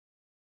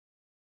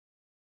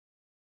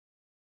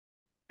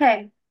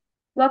Hey,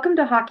 welcome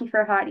to Hockey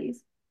for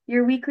Hotties,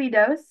 your weekly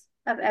dose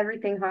of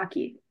everything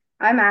hockey.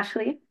 I'm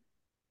Ashley,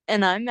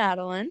 And I'm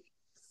Madeline.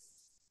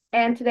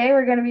 and today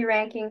we're going to be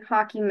ranking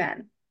hockey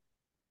men.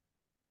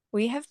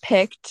 We have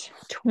picked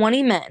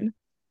 20 men,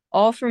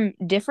 all from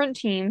different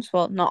teams.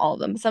 Well, not all of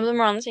them. Some of them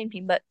are on the same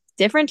team, but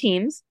different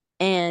teams.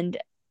 And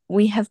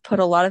we have put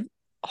a lot of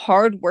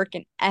hard work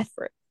and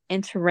effort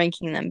into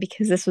ranking them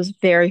because this was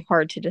very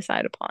hard to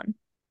decide upon.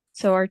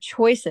 So our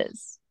 20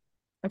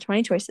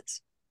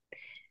 choices.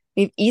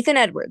 We have Ethan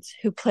Edwards,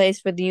 who plays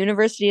for the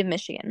University of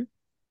Michigan.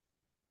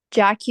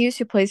 Jack Hughes,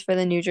 who plays for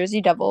the New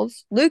Jersey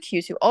Devils. Luke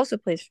Hughes, who also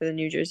plays for the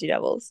New Jersey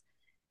Devils.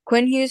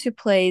 Quinn Hughes, who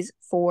plays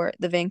for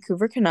the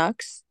Vancouver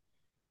Canucks.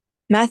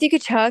 Matthew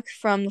Tkachuk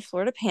from the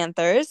Florida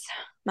Panthers,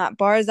 Matt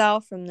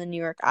Barzal from the New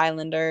York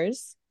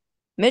Islanders,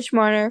 Mitch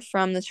Marner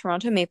from the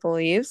Toronto Maple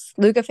Leafs,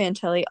 Luca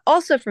Fantilli,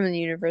 also from the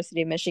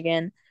University of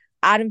Michigan,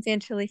 Adam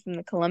Fantilli from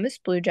the Columbus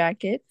Blue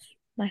Jackets,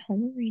 my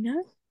home arena,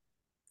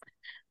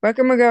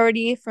 Rucker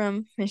McGarty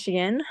from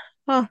Michigan,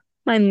 oh,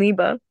 mine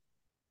Leba.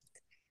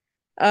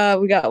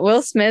 We got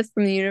Will Smith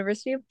from the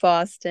University of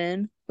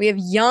Boston. We have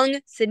young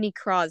Sidney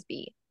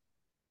Crosby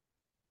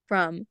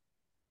from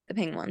the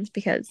Penguins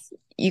because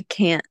you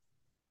can't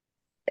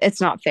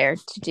it's not fair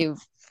to do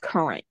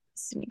current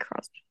Sidney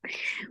Crosby.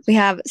 We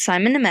have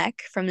Simon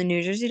Nemec from the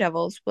New Jersey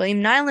Devils,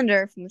 William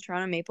Nylander from the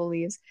Toronto Maple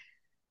Leafs,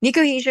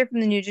 Nico Hischier from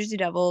the New Jersey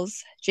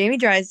Devils, Jamie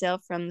Drysdale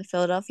from the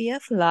Philadelphia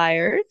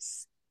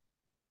Flyers,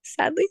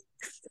 sadly,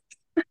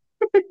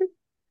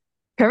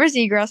 Trevor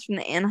Zegras from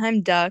the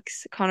Anaheim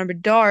Ducks, Connor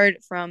Bedard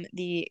from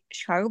the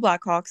Chicago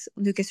Blackhawks,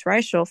 Lucas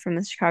Reichel from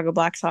the Chicago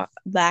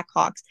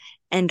Blackhawks,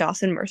 and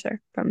Dawson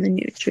Mercer from the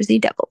New Jersey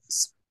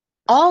Devils.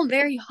 All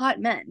very hot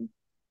men,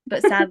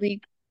 but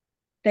sadly,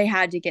 they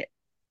had to get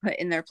put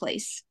in their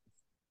place.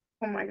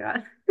 Oh my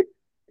God.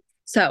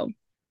 So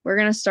we're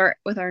gonna start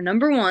with our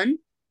number one,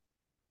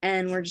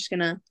 and we're just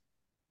gonna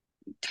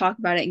talk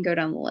about it and go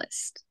down the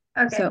list.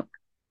 Okay, So,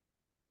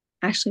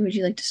 Ashley, would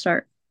you like to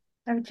start?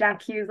 I have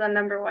Jack Hughes on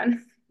number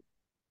one.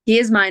 He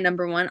is my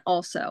number one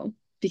also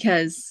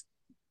because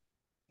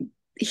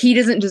he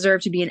doesn't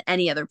deserve to be in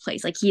any other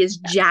place. Like he is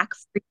Yeah, Jack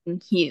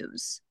freaking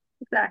Hughes.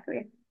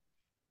 exactly.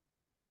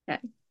 Okay.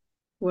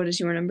 What is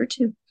your number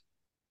two?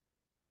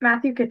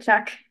 Matthew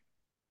Tkachuk.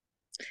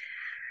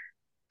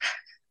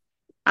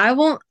 I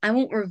won't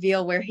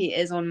reveal where he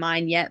is on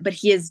mine yet, but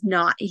he's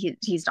not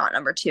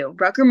number two.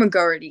 Rucker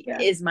McGarty Yeah.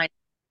 is my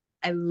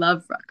I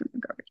love Rucker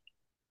McGarty.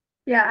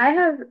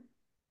 Yeah,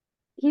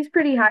 he's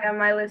pretty high on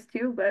my list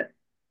too, but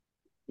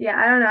yeah,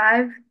 I don't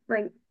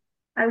know.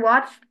 I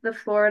watched the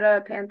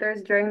Florida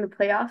Panthers during the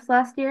playoffs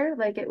last year.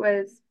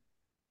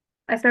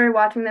 I started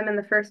watching them in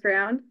the first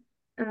round,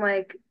 and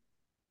I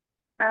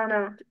don't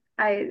know.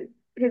 I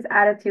his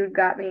attitude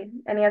got me,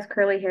 and he has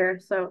curly hair,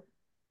 so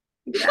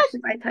exactly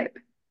my type.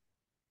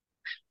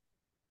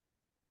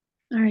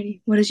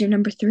 Alrighty. What is your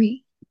number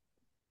three?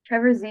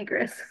 Trevor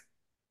Zegras.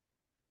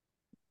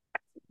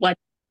 What?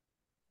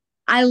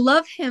 I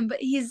love him, but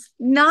he's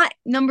not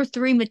number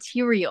three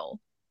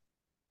material.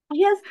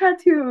 He has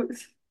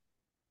tattoos.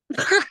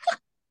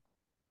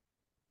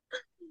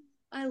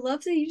 I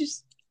love that you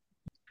just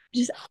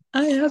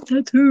I have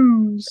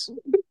tattoos.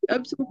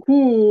 I'm so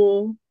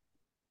cool.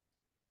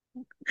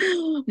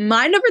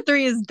 My number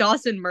three is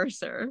Dawson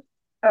Mercer.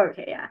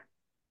 Okay, yeah,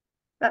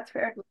 that's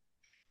fair.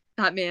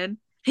 That man,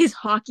 his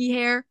hockey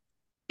hair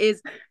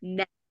is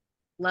next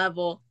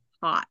level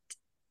hot.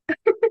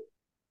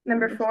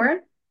 Number Number four.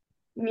 four,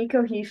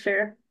 Nico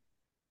Hischier.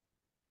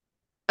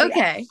 The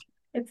Okay,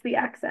 it's the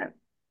accent.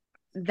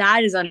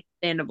 that is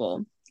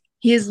understandable.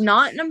 He's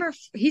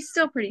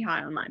still pretty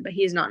high on mine, but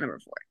he is not number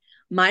four.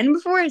 My number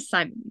four is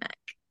Simon Mack.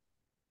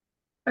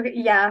 Okay,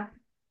 yeah,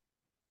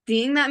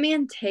 Seeing that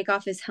man take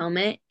off his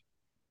helmet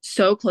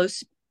so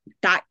close,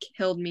 that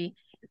killed me.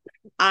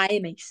 I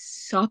am a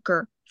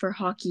sucker for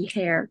hockey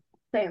hair.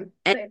 same,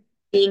 And same.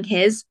 seeing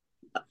his,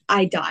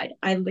 I died.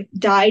 I like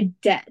died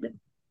dead.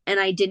 And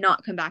I did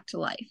not come back to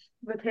life.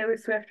 The Taylor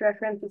Swift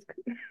reference is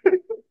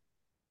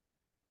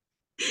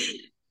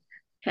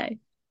Okay,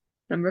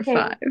 number okay.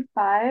 five.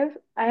 Five.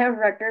 I have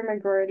Rucker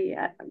McGorty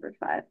at number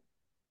five.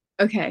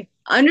 Okay,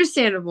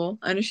 understandable,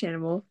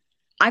 understandable.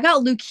 I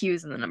got Luke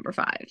Hughes in the number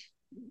five.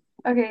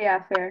 Okay,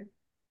 yeah, fair.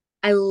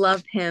 I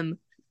love him,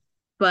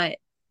 but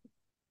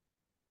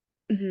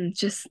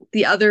just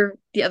the other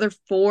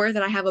four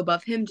that I have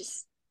above him,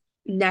 just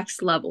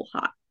next level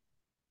hot.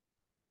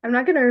 I'm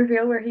not gonna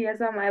reveal where he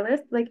is on my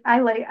list. I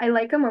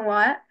like him a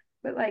lot,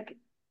 but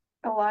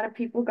a lot of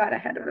people got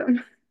ahead of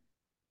him.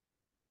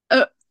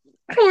 Uh,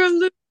 poor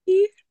Luke.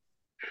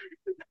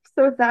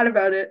 So sad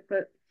about it,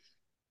 but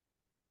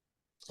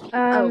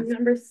Oh,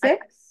 number I,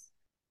 six.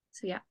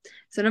 so yeah.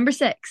 So number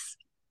six.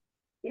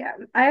 Yeah,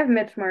 I have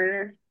Mitch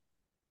Marner.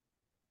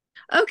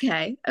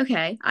 Okay,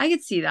 okay. I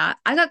could see that.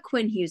 I got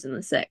Quinn Hughes in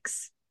the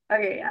six.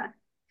 Okay, yeah.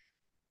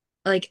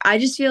 Like, I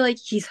just feel like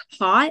he's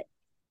hot,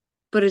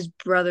 but his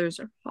brothers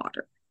are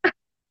hotter.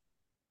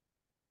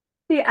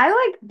 See, I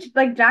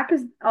like Jack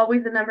is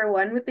always the number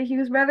one with the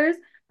Hughes brothers,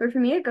 but for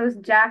me it goes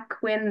Jack,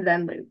 Quinn,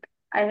 then Luke.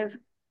 I have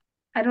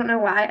I don't know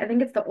why. I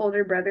think it's the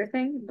older brother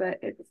thing, but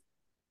it's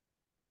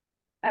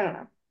I don't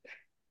know.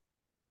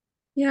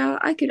 Yeah,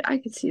 I could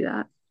see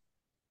that.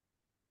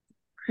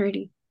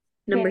 Pretty.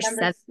 Okay, Number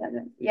number 7.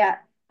 seven. Yeah,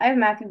 I have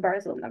Matthew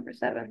Barzil number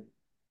seven.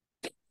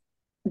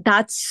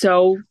 That's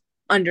so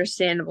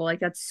understandable. Like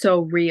that's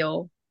so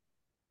real.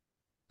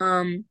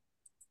 Um,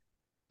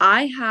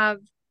 I have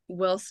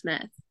Will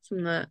Smith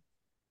from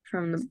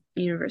the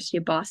University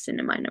of Boston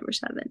in my number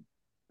 7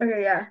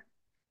 Okay, yeah,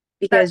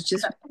 because that's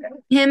just that's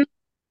okay. him,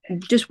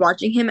 just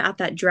watching him at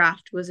that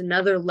draft was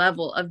another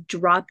level of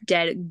drop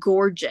dead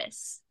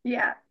gorgeous.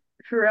 Yeah,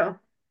 for real.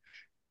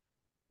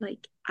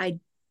 Like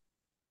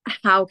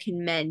how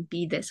can men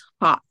be this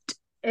hot?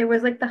 It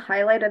was like the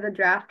highlight of the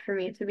draft for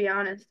me, to be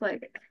honest.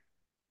 Like,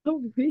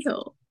 So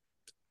real.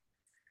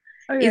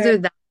 okay, Either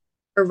that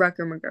or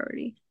Rucker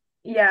McGroarty.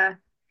 yeah.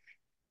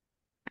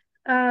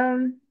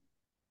 Um,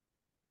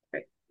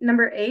 right.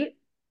 Number eight,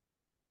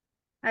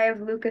 I have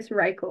Lucas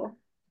Reichel.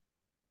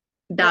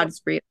 Well,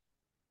 That's real.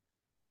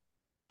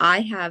 I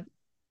have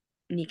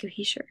Nico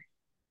Heischer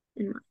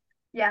in my.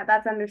 yeah,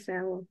 that's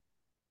understandable.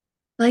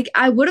 Like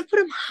I would have put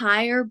him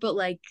higher, but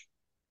like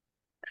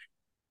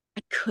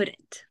I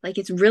couldn't. Like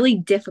it's really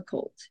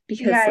difficult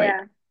because Yeah, like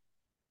yeah.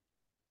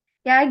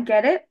 Yeah, I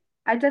get it.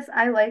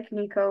 I like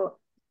Nico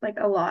like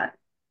a lot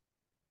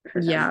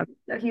for some yeah, reason.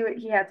 So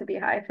he had to be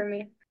high for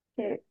me.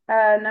 Okay,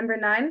 number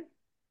nine,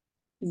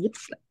 yep.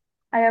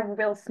 I have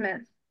Will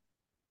Smith.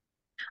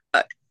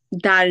 Uh,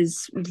 that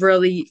is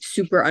really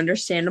super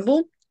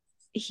understandable.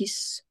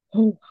 He's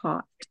so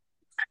hot.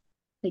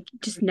 Like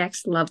just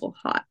next level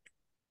hot.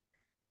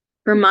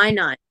 For my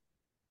nine,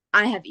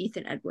 I have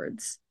Ethan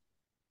Edwards.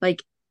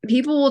 Like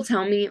people will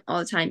tell me all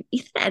the time,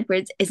 Ethan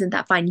Edwards isn't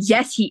that fine.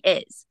 Yes, he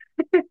is.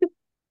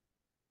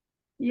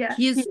 Yeah,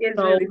 He he is is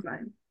so really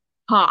fun.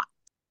 hot.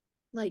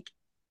 Like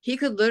he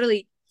could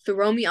literally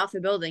throw me off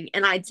the building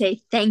and I'd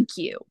say thank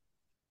you.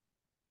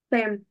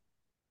 Same.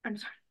 I'm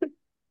sorry.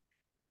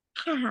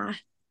 Ah,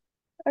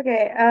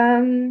 Okay,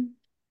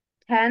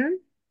 10,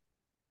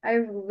 I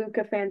have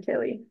Luca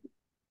Fantilli.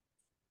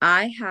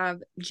 I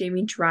have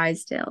Jamie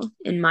Drysdale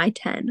in my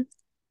 10,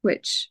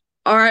 which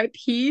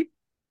RIP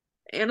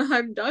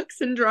Anaheim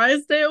Ducks and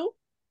Drysdale.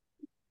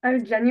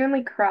 I've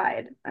genuinely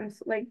cried.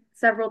 Like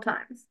several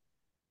times.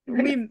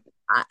 Like,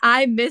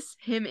 I miss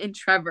him and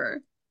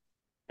Trevor.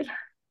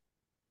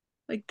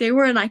 Like they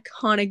were an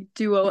iconic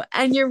duo,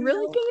 and you're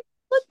really no. going to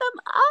split them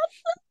up.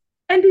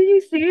 And did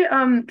you see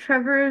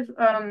Trevor's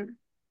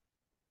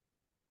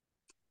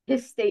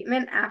his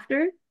statement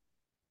after?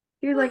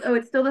 He was like, "Oh,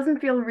 it still doesn't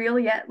feel real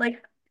yet."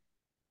 Like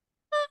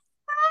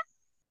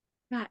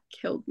That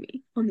killed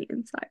me on the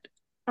inside.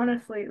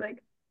 honestly,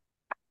 like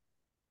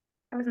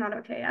I was not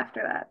okay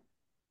after that.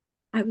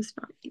 I was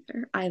not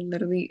either.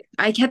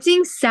 I kept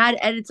seeing sad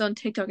edits on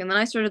TikTok, and then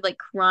I started like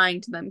crying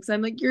to them because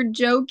I'm like, you're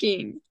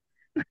joking.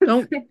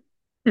 Don't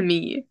to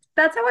me.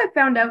 That's how I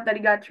found out that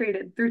he got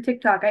traded through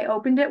TikTok. I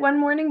opened it one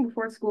morning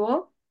before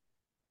school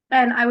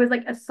and I was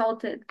like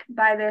assaulted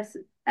by this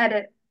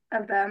edit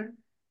of them.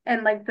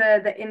 And like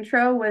the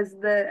intro was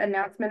the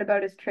announcement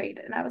about his trade.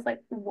 And I was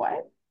like,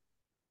 what?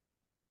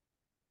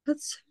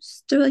 That's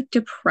so like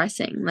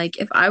depressing. Like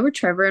if I were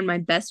Trevor and my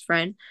best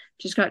friend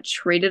just got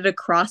traded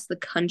across the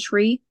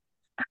country,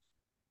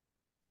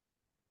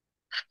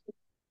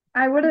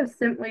 I would have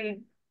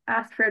simply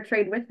asked for a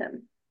trade with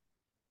him.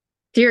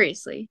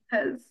 seriously.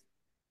 Because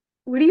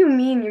what do you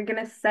mean you're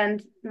gonna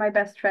send my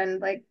best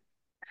friend like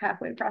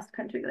halfway across the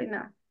country? Like,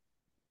 no,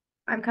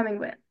 I'm coming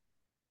with.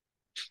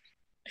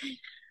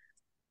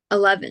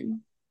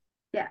 11.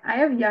 Yeah, I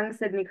have young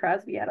Sidney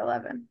Crosby at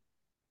 11.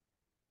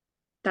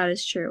 That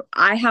is true.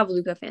 I have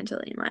Luca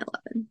Fantilli in my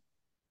 11.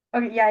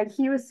 Okay, yeah,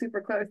 he was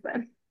super close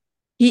then.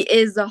 He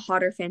is the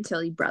hotter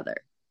Fantilli brother.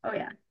 Oh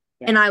yeah,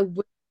 And yeah, I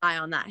would die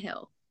on that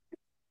hill.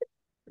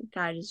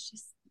 That is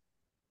just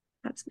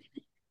that's my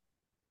thing.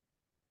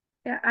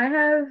 yeah. I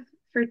have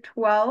for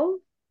 12,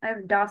 I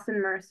have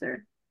Dawson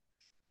Mercer.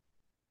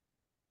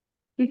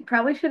 He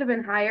probably should have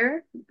been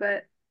higher,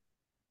 but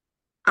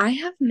I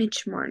have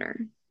Mitch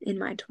Marner in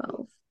my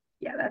 12.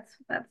 yeah, that's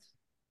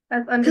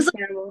Because like,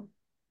 understandable.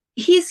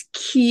 he's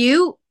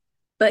cute,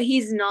 but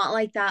he's not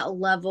like that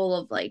level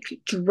of like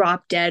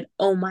drop dead.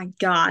 Oh my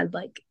God.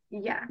 Like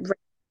Yeah. right.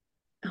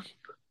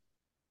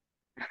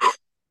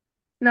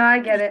 No, I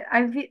get it.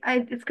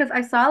 It's because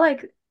I saw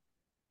like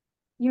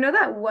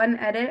that one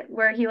edit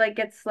where he like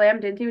gets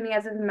slammed into and he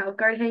has his mouth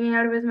guard hanging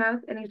out of his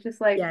mouth and he's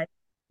just like, Yeah,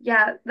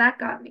 yeah, that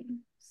got me.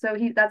 So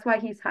that's why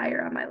he's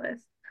higher on my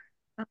list.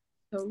 that's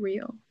so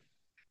real.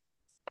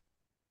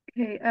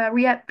 Okay,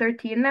 we at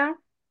 13 now?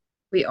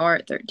 We are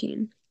at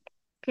 13.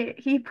 Okay,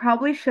 he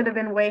probably should have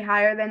been way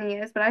higher than he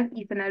is, but I have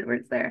Ethan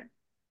Edwards there.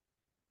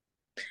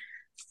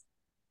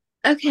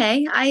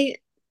 Okay, I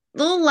a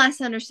little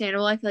less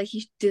understandable. I feel like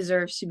he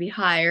deserves to be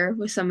higher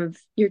with some of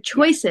your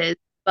Yeah. choices,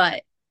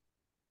 but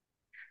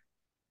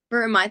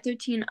for my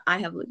 13, I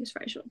have Lucas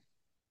Reichel.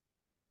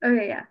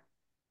 Okay, yeah.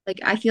 Like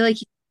I feel like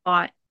he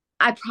fought.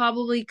 I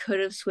probably could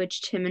have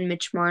switched him and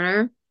Mitch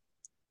Marner,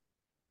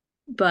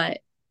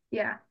 but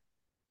Yeah.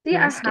 See,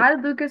 I Missed it.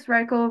 had Lucas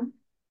Reichel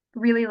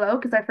really low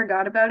because I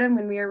forgot about him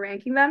when we were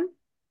ranking them.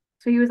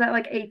 So he was at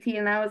like 18,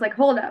 and I was like,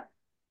 hold up,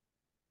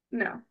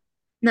 no.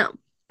 No,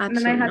 And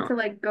then I absolutely had not. to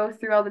like go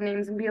through all the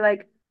names and be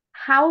like,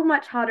 how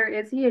much hotter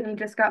is he? And he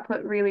just got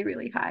put really,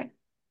 really high.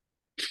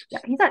 Yeah,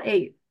 he's at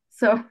 8.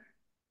 So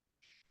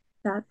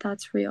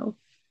That's real.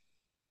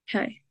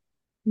 Okay.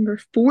 Number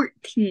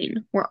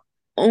 14. We're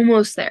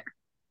almost there.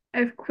 I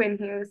have Quinn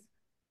Hughes.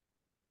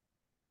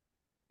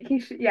 He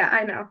should, yeah,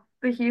 I know.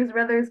 The Hughes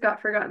brothers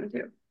got forgotten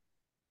too.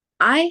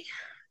 I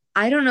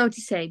I don't know what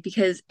to say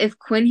because if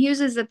Quinn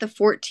Hughes is at the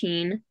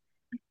 14,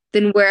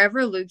 then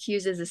wherever Luke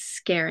Hughes is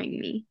scaring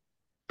me.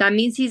 That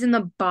means he's in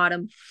the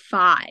bottom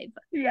five.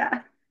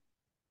 Yeah,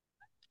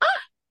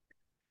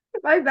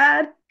 my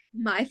bad.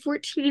 My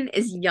 14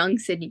 is young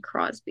Sidney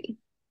Crosby.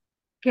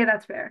 Okay,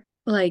 that's fair.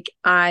 Like,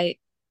 I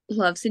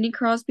love Sidney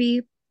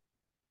Crosby,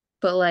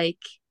 but like,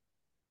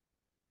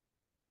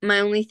 my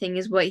only thing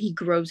is what he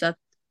grows up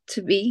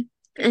to be.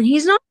 And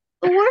he's not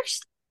the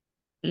worst.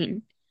 I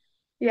mean,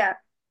 Yeah,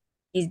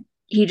 he's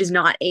he does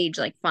not age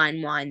like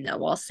fine wine,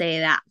 though. I'll say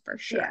that for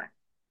yeah. sure.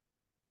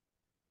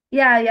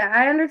 Yeah, yeah,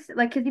 I understand.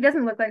 Like, because he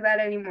doesn't look like that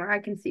anymore. I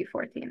can see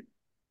 14.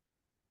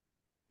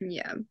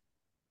 Yeah.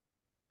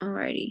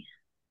 Alrighty.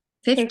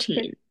 Okay,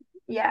 15.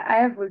 yeah, I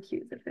have Luke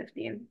Hughes at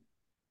 15.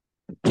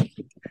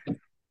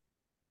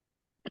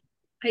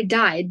 I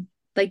died.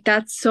 Like,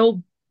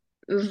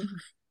 ugh,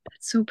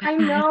 that's so I bad.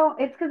 know,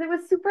 it's because it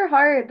was super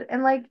hard.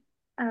 And like,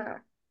 I don't know,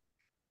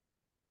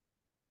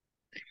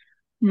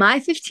 My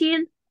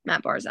 15,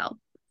 Matt Barzell.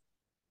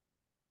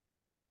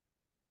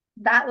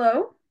 that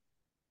low?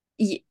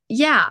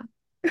 Yeah.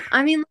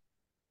 I mean,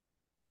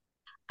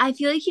 I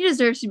feel like he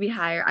deserves to be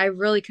higher. I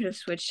really could have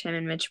switched him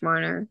and Mitch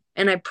Marner,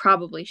 and I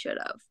probably should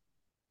have.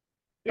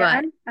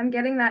 Yeah, But I'm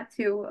getting that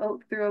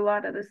too through a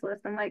lot of this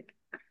list. I'm like,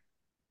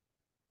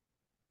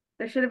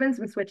 there should have been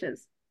some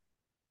switches.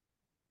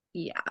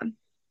 yeah.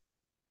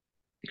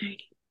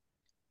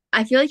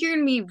 I feel like you're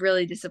gonna be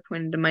really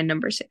disappointed in my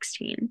number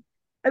 16.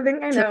 I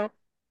think I So know.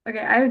 Okay,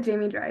 I have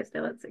Jamie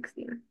Drysdale at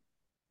 16.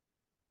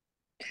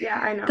 Yeah,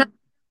 I know. that's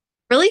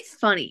really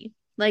funny.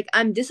 Like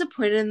I'm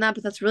disappointed in that,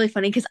 but that's really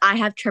funny because I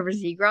have Trevor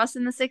Zegras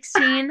in the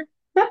 16.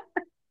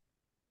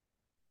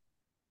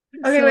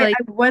 Okay, So wait, like,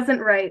 I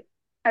wasn't right.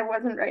 I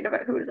wasn't right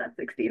about who was at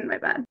 16, my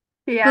bad.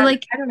 but Yeah,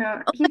 like, I don't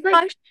know. oh He's my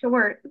like gosh,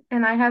 short,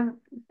 and I have a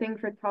thing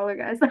for taller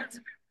guys. That's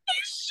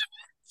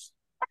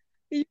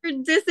you're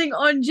dissing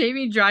on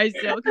Jamie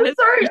Drysdale I'm because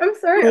sorry, he's I'm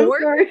sorry, I'm short.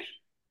 sorry.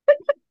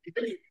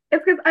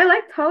 It's because I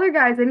like taller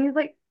guys and he's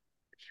like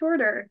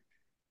shorter.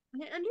 I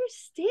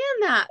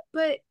understand that,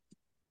 but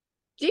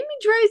Jamie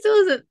Drysdale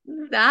isn't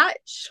that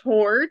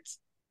short.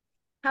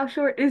 How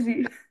short is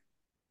he?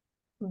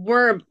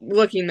 We're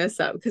looking this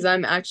up because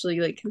I'm actually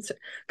like concerned.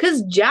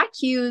 Because Jack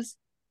Hughes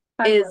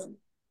is 5'11".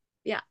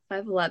 yeah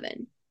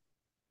 5'11".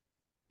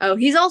 Oh,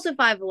 he's also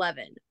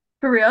 5'11".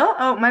 For real?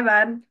 Oh, my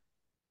bad.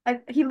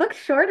 He looks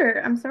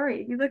shorter. I'm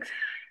sorry. He looks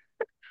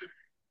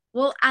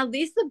Well, at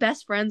least the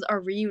best friends are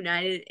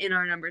reunited in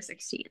our number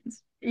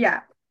 16s.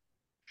 yeah.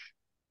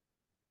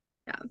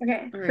 Yeah.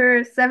 Okay. All right.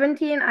 For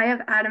 17, I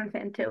have Adam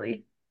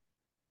Fantilli.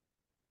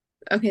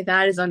 Okay,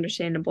 that is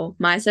understandable.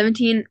 My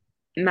 17,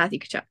 Matthew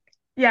Kachuk.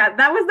 Yeah,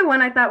 that was the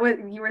one I thought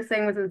what you were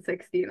saying was in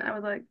 16. I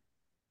was like,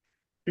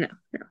 No,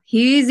 no.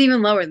 He's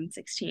even lower than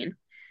 16.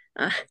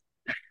 Uh,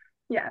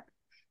 yeah.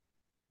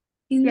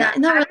 he's Yeah,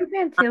 not really, Adam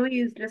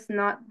Fantilli is just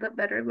not the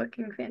better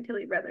looking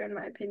Fantilli brother in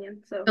my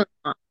opinion. So, really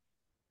not.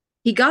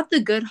 He got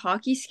the good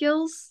hockey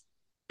skills,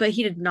 but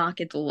he did not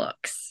get the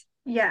looks.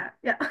 yeah.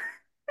 Yeah.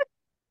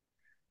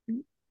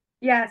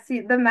 Yeah,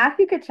 see, the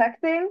Matthew Kachuk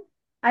thing,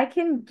 I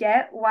can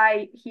get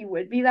why he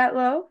would be that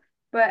low,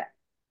 but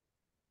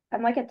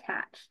I'm like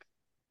attached.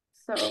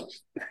 So,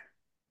 I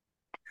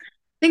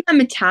think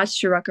I'm attached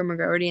to Rucker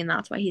McGroarty, and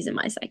that's why he's in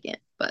my second.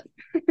 But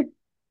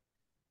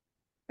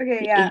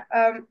okay, yeah.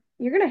 he,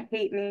 You're gonna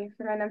hate me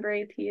for my number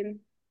 18.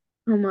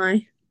 oh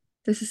my,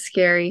 this is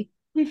scary.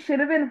 He should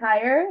have been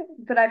higher,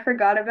 but I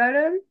forgot about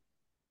him.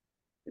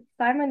 It's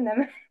Simon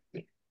Nemeth.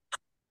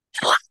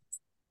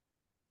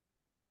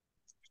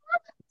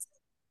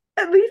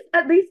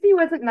 At least he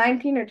wasn't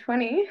 19 or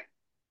 20.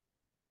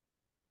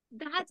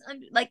 That's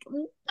like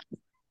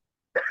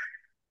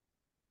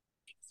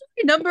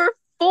number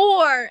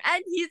 4,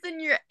 and he's in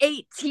your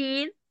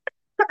 18.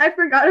 I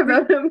forgot Were,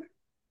 about him.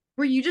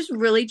 were you just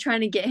really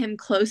trying to get him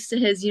close to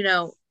his,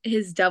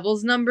 his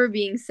Devils number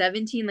being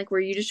 17? Like, were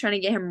you just trying to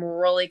get him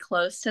really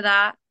close to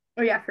that?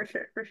 Oh yeah, for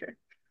sure, for sure.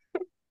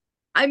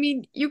 I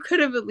mean, you could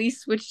have at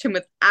least switched him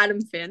with Adam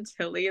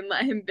Fantilli and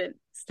let him been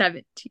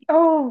 17.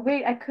 Oh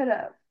wait, I could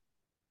have.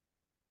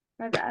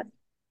 My bad.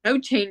 No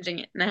changing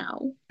it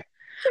now.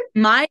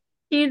 My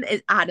 18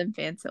 is Adam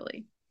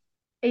Fantilli.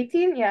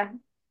 18? Yeah,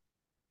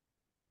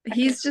 I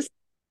could. He's just,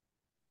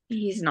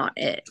 he's not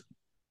it.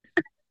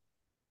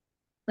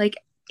 Like,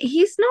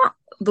 he's not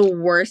the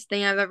worst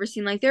thing I've ever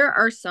seen. Like, there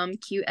are some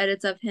cute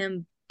edits of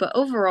him, but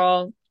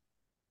overall,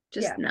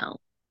 just Yeah, no.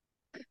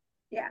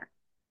 yeah.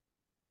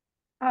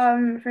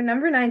 For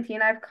number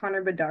 19, I have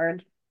Connor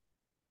Bedard.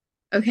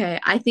 Okay,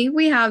 I think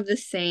we have the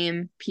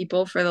same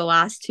people for the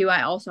last two.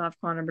 I also have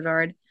Connor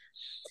Bedard.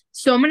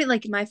 So many,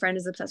 like my friend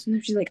is obsessed with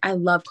him. She's like, I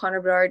love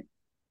Connor Bedard.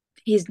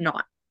 He's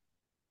not.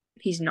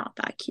 He's not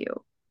that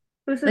cute.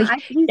 Listen,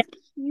 Like, he's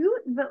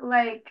cute, but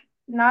like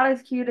not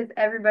as cute as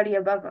everybody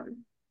above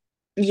him.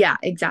 yeah,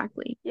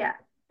 exactly. Yeah.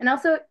 And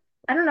also,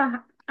 I don't know,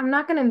 I'm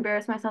not gonna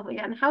embarrass myself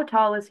again. How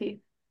tall is he?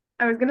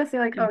 I was gonna say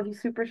like, oh,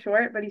 he's super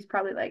short, but he's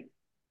probably like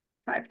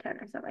 5'10"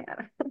 or something. I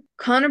don't know.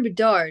 Connor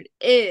Bedard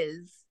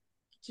is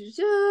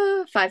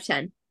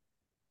 5'10".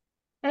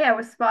 Hey, I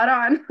was spot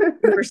on.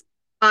 You were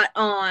spot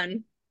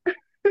on.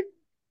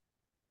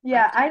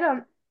 Yeah,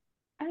 5'10".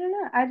 I don't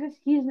know. I just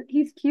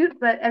he's cute,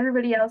 but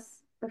everybody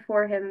else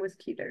before him was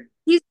cuter.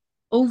 He's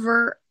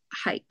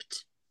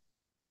overhyped.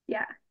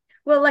 Yeah.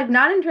 Well, like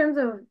not in terms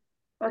of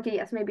okay,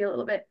 yes, maybe a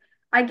little bit.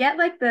 I get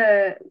like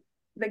the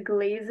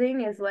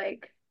glazing is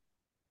like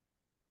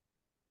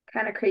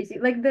kind of crazy.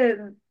 Like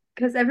the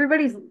because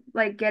everybody's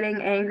like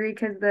getting angry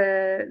because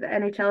the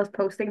NHL is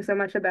posting so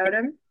much about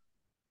him.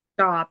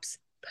 Stops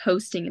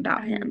posting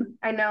about him.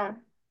 I know.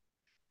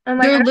 I'm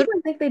like, I They're don't literally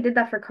even think they did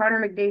that for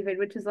Connor McDavid,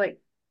 which is like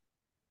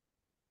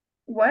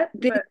what?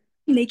 they But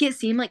make it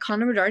seem like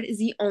Connor Bedard is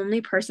the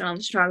only person on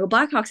the Chicago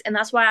Blackhawks, and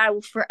that's why I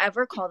will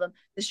forever call them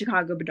the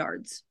Chicago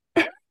Bedards.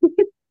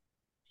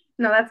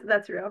 no,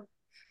 that's real.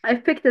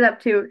 I've picked it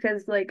up too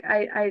because like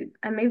I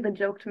made the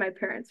joke to my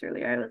parents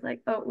earlier. I was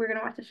like, "Oh, we're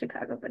gonna watch the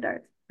Chicago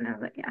Darts," and I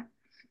was like, "Yeah."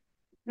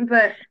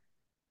 But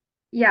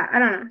yeah, I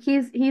don't know.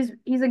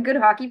 He's a good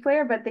hockey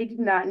player, but they do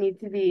not need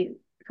to be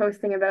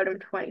posting about him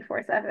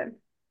 24/7.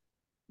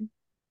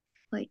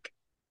 Like,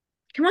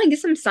 come on, get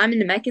some Simon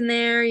Nemec in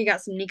there. You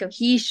got some Nico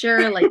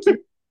Heischer, like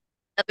you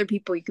other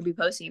people you could be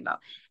posting about,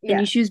 and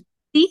Yeah, you choose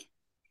B.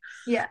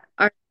 yeah,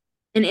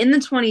 And in the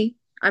 20,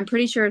 I'm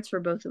pretty sure it's for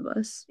both of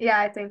us yeah.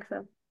 I think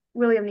so.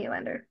 William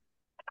Nylander.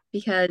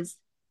 because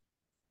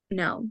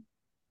no,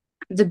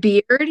 the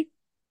beard,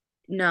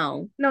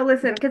 no, No,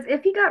 listen, because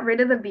if he got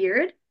rid of the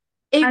beard,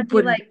 I'd it be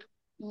wouldn't. like,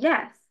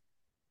 yes,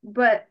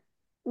 but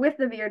with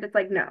the beard, it's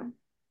like no.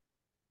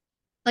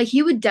 Like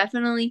he would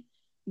definitely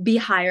be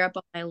higher up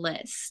on my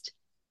list.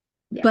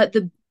 Yeah. But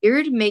the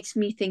beard makes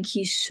me think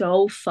he's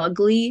so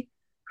fugly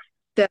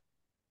that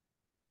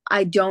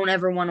I don't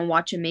ever want to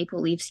watch a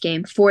Maple Leafs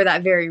game for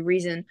that very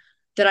reason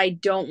that I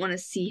don't want to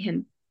see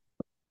him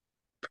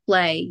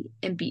play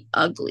and be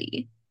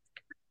ugly.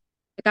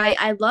 Like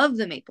I love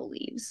the Maple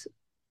Leafs.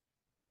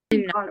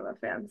 I'm an Ottawa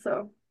fan,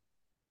 so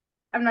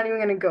I'm not even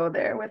gonna go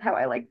there with how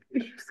I like the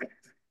Leafs.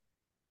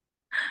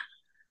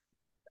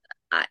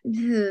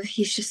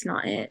 He's just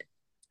not it.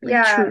 Like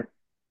Yeah, true.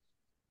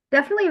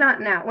 definitely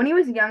not now. When he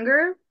was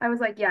younger, I was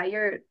like, yeah,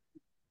 you're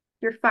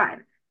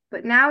fine.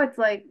 But now it's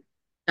like,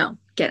 No,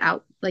 get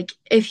out. Like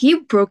if he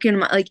broke into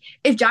my like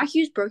if Jack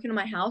Hughes broke into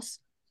my house,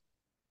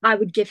 I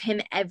would give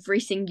him every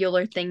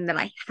singular thing that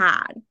I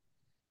had.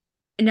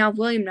 And now if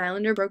William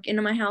Nylander broke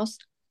into my house,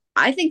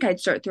 I think I'd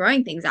start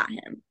throwing things at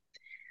him.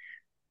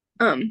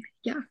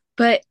 Yeah.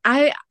 But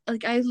I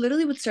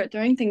literally would start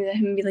throwing things at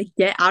him and be like,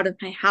 get out of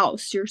my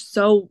house. You're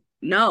so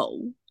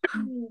no.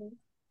 mm,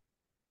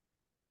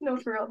 no,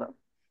 for real though.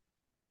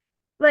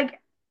 Like,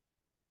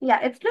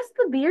 yeah, it's just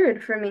the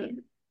beard for me.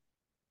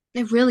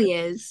 It really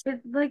is.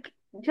 It's like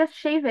just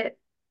shave it.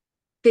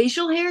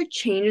 Facial hair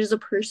changes a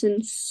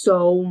person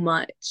so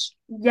much.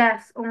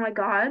 Yes. Oh my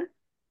God.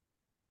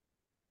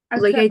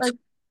 I've Like said like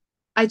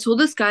I told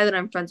this guy that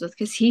I'm friends with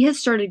because he has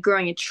started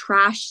growing a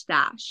trash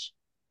stash.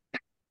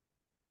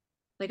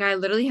 Like I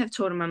literally have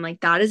told him, I'm like,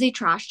 that is a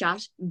trash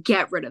stash.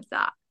 Get rid of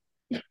that.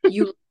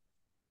 You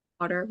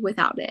water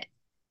without it.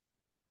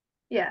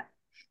 yeah.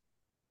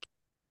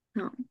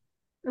 No.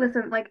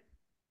 Listen, like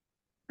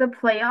the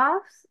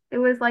playoffs, it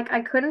was like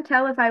I couldn't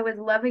tell if I was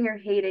loving or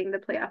hating the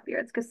playoff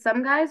beards because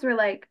some guys were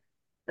like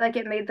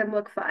it made them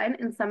look fine,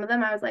 and some of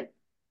them I was like,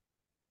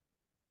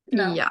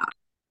 no. Yeah.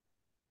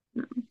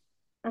 No.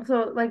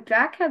 Also, like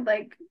Jack had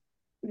like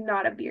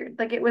not a beard.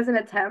 Like it was an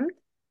attempt.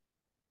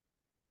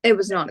 It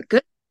was not a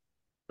good,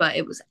 but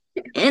it was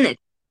in it.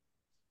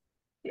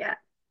 Yeah.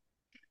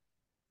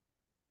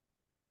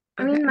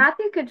 I mean, Okay.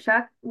 Matthew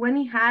Tkachuk, when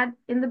he had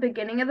in the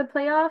beginning of the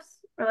playoffs,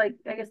 or like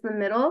I guess the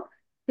middle,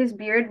 his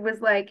beard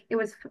was like it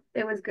was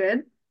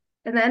good.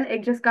 And then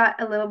it just got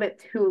a little bit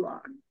too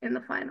long in the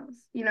finals,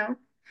 you know?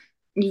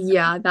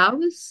 Yeah, that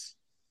was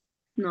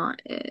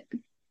not it. It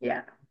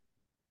Yeah.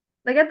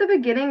 Like at the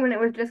beginning when it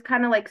was just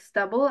kind of like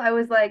stubble, I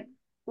was like,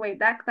 wait,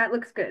 that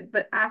looks good.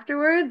 But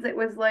afterwards it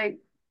was like,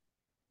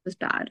 was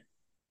bad.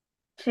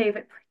 shave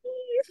it,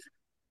 please.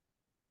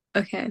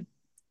 Okay.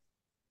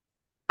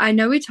 I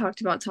know we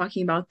talked about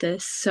talking about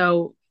this,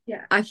 so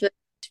Yeah. I feel like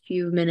it's a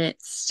few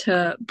minutes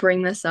to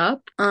bring this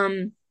up.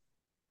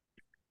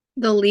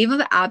 The leave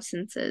of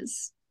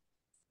absences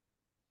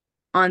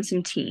on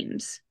some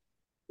teams.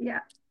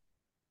 Yeah.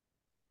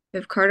 We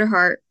have Carter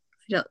Hart,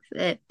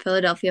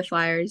 Philadelphia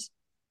Flyers.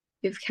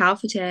 You have Cal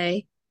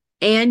Fate,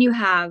 and you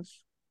have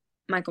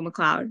Michael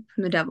McLeod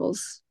from the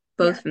Devils,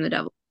 both Yeah. from the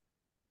Devils.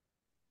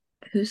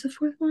 Who's the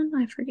fourth one?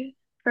 I forget.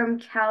 From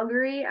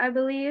Calgary, I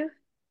believe.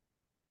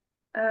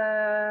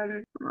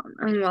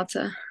 I'm about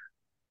to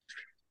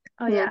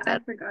Oh yeah, look I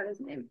that. forgot his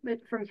name,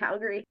 but from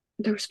Calgary.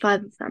 There was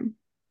five of them.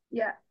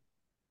 Yeah,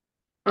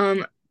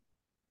 Um,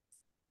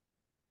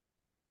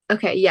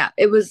 okay, yeah,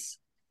 it was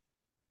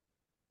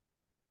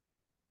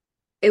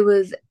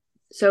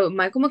so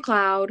Michael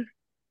McLeod,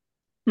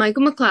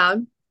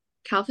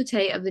 Cal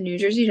Fate of the New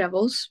Jersey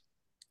Devils,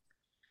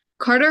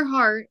 Carter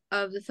Hart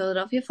of the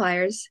Philadelphia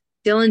Flyers,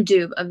 Dylan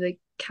Dube of the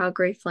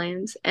Calgary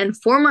Flames,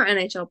 and former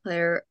NHL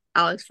player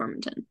Alex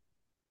Formenton.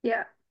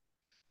 yeah,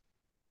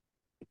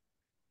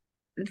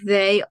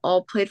 They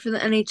all played for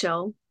the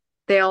NHL.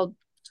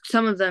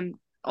 Some of them,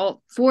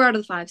 all four out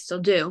of the five still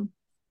do,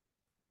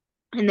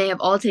 and they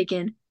have all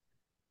taken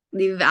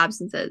leave of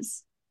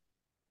absences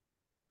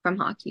from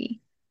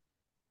hockey.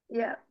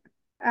 yeah.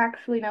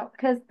 Actually, no,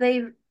 because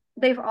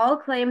they've all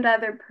claimed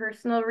either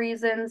personal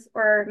reasons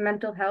or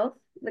mental health.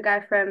 The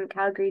guy from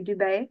Calgary,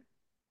 Dubé,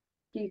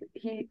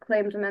 he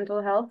claimed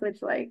mental health,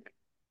 which like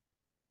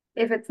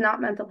if it's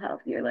not mental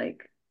health, you're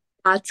like,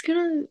 That's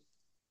gonna,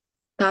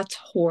 that's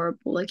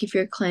horrible. Like if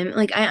you're claiming,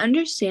 like I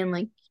understand,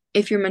 like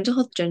if your mental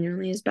health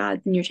genuinely is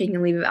bad and you're taking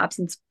a leave of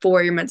absence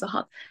for your mental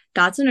health,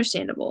 that's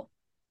understandable.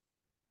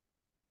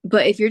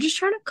 But if you're just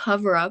trying to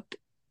cover up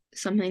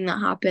something that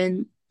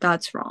happened,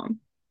 that's wrong.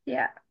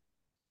 yeah.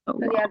 So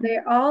But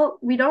yeah, wrong.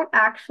 we don't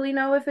actually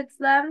know if it's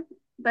them,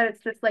 but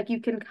it's just like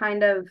you can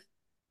kind of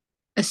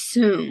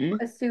Assume.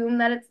 assume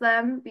that it's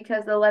them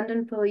because the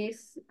London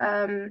police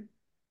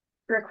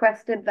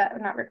requested that,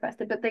 not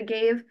requested, but they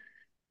gave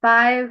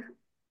five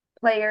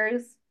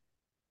players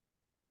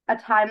a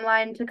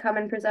timeline to come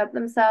and present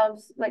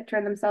themselves, like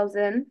turn themselves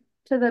in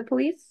to the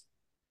police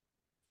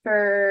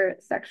for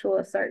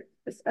sexual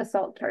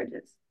assault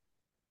charges.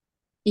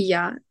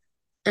 Yeah.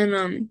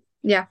 And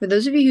yeah, for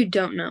those of you who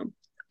don't know,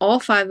 all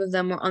five of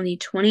them were on the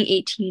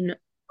 2018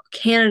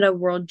 Canada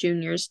World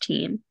Juniors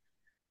team,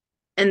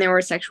 and there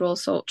were sexual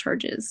assault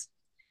charges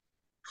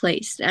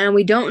placed. And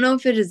we don't know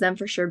if it is them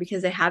for sure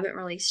because they haven't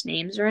released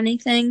names or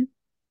anything,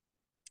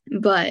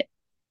 but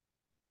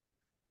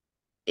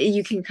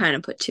you can kind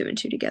of put two and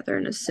two together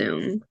and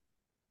assume.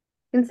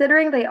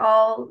 Considering they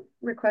all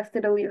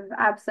requested a leave of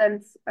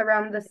absence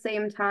around the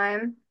same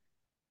time,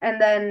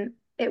 and then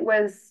it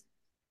was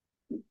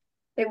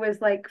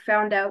like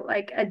found out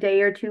like a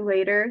day or two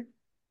later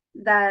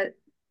that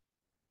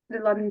the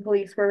London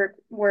police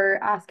were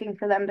asking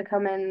for them to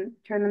come and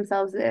turn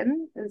themselves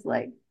in is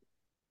like,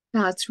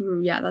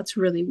 Yeah, that's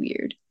really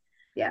weird.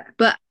 yeah,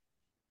 But I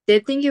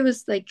did think it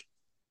was like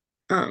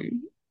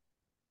um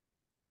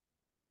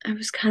it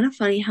was kind of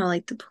funny how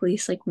like the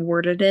police like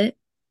worded it.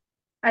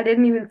 I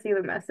didn't even see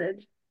the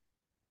message.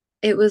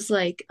 It was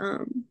like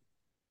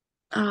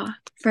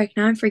frick,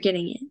 now I'm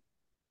forgetting it.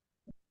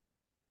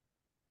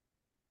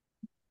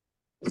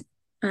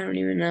 I don't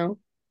even know.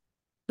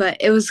 But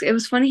it was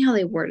funny how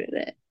they worded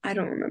it. I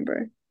don't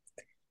remember.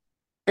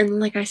 And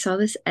like I saw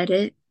this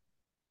edit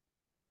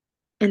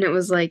and it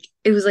was like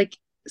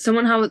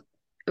someone how it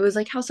was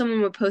like how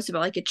someone would post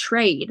about like a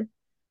trade.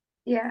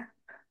 Yeah,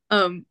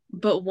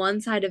 But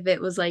one side of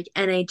it was like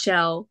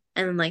NHL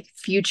and then like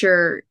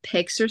future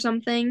picks or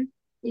something.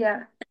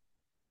 yeah,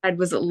 I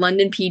was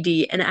London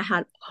PD and it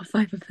had all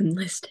five of them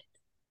listed.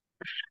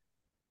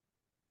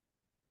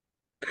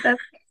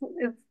 that's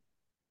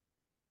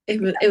it's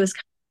It was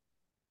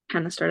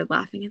kind of started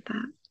laughing at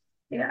that.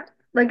 yeah,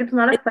 like it's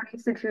not a It,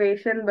 funny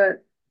situation,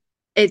 but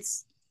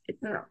it's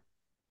no,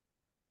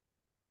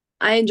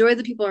 I enjoy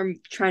that people are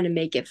trying to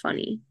make it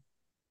funny.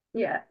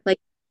 yeah, Like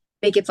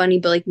make it funny,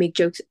 but like make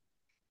jokes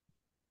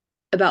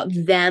about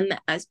them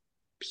as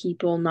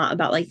people, not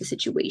about like the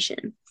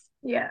situation.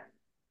 yeah.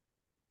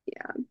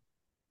 Yeah.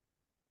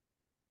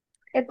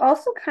 It's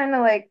also kind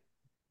of like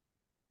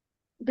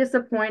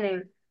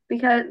disappointing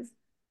because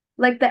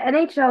like the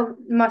NHL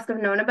must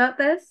have known about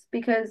this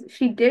because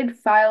she did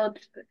file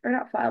or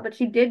not file, but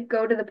she did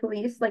go to the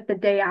police like the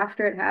day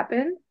after it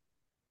happened,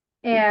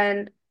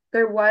 and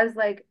there was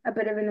like a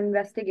bit of an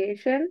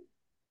investigation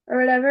or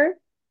whatever,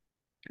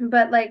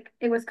 but like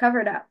it was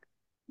covered up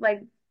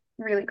like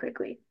really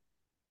quickly.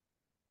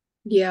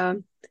 Yeah.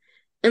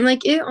 And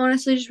like it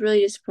honestly just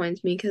really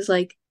disappoints me because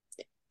like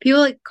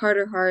people like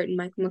Carter Hart and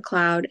Michael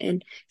McLeod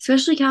and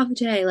especially Cal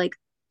Fate, like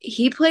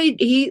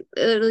he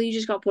literally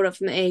just got pulled up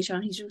from the AHL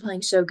and he's been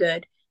playing so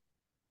good.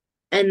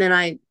 And then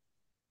I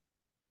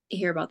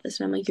hear about this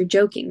and I'm like, you're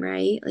joking,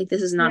 right? Like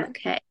this is not Yeah,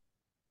 okay.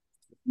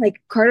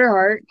 Like Carter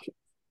Hart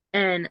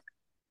and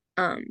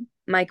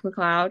Mike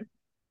McLeod,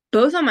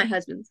 both on my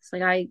husband's.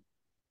 Like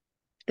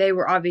they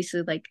were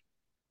obviously like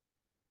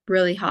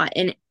really hot.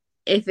 And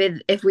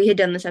if we had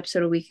done this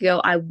episode a week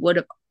ago, I would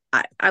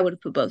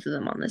have put both of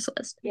them on this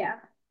list. yeah,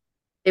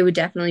 It would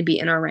definitely be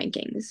in our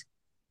rankings.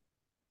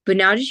 But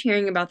now just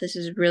hearing about this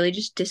is really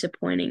just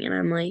disappointing. And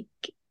I'm like,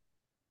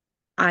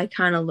 I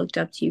kind of looked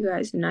up to you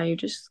guys, and now you're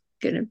just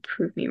gonna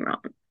prove me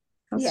wrong.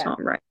 That's yeah,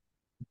 not right.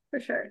 for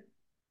sure.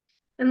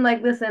 And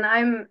like, listen,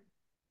 I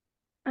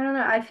don't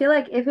know. I feel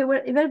like if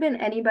it had been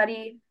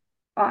anybody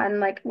on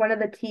like one of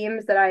the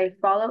teams that I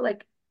follow,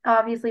 like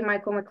obviously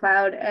Michael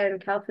McLeod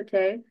and Cal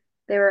Fate,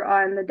 they were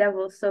on the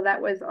Devils, so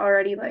that was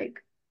already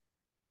like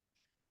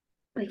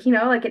you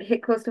know, like it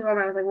hit close to home.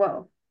 I was like,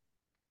 whoa.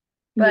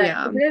 But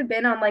Yeah. if it had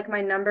been on like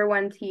my number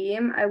one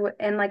team, I would,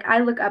 and like I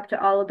look up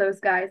to all of those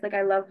guys. Like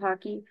I love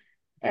hockey,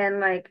 and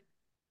like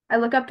I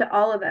look up to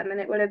all of them, and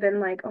it would have been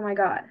like, oh my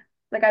God,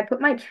 like I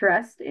put my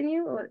trust in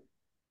you.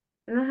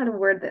 I don't know how to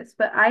word this,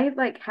 but I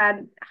like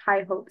had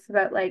high hopes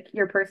about like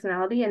your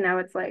personality, and now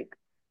it's like,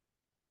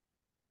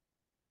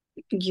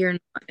 You're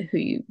not who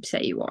you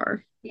say you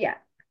are. yeah,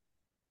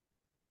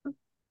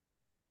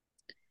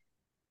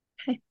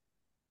 Okay.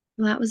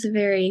 Well, that was a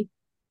very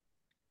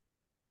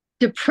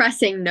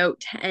depressing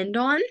note to end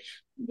on.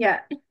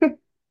 yeah,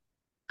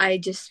 I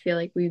just feel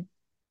like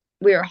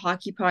we're a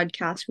hockey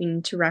podcast. We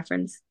need to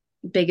reference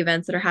big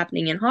events that are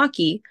happening in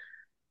hockey.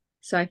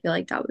 So I feel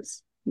like that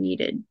was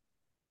needed.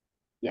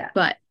 yeah.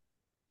 But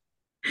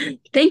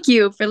thank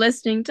you for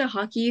listening to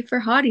Hockey for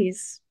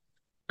Hotties.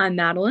 I'm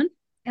Madeline,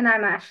 And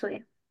I'm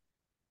Ashley.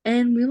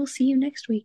 and we will see you next week.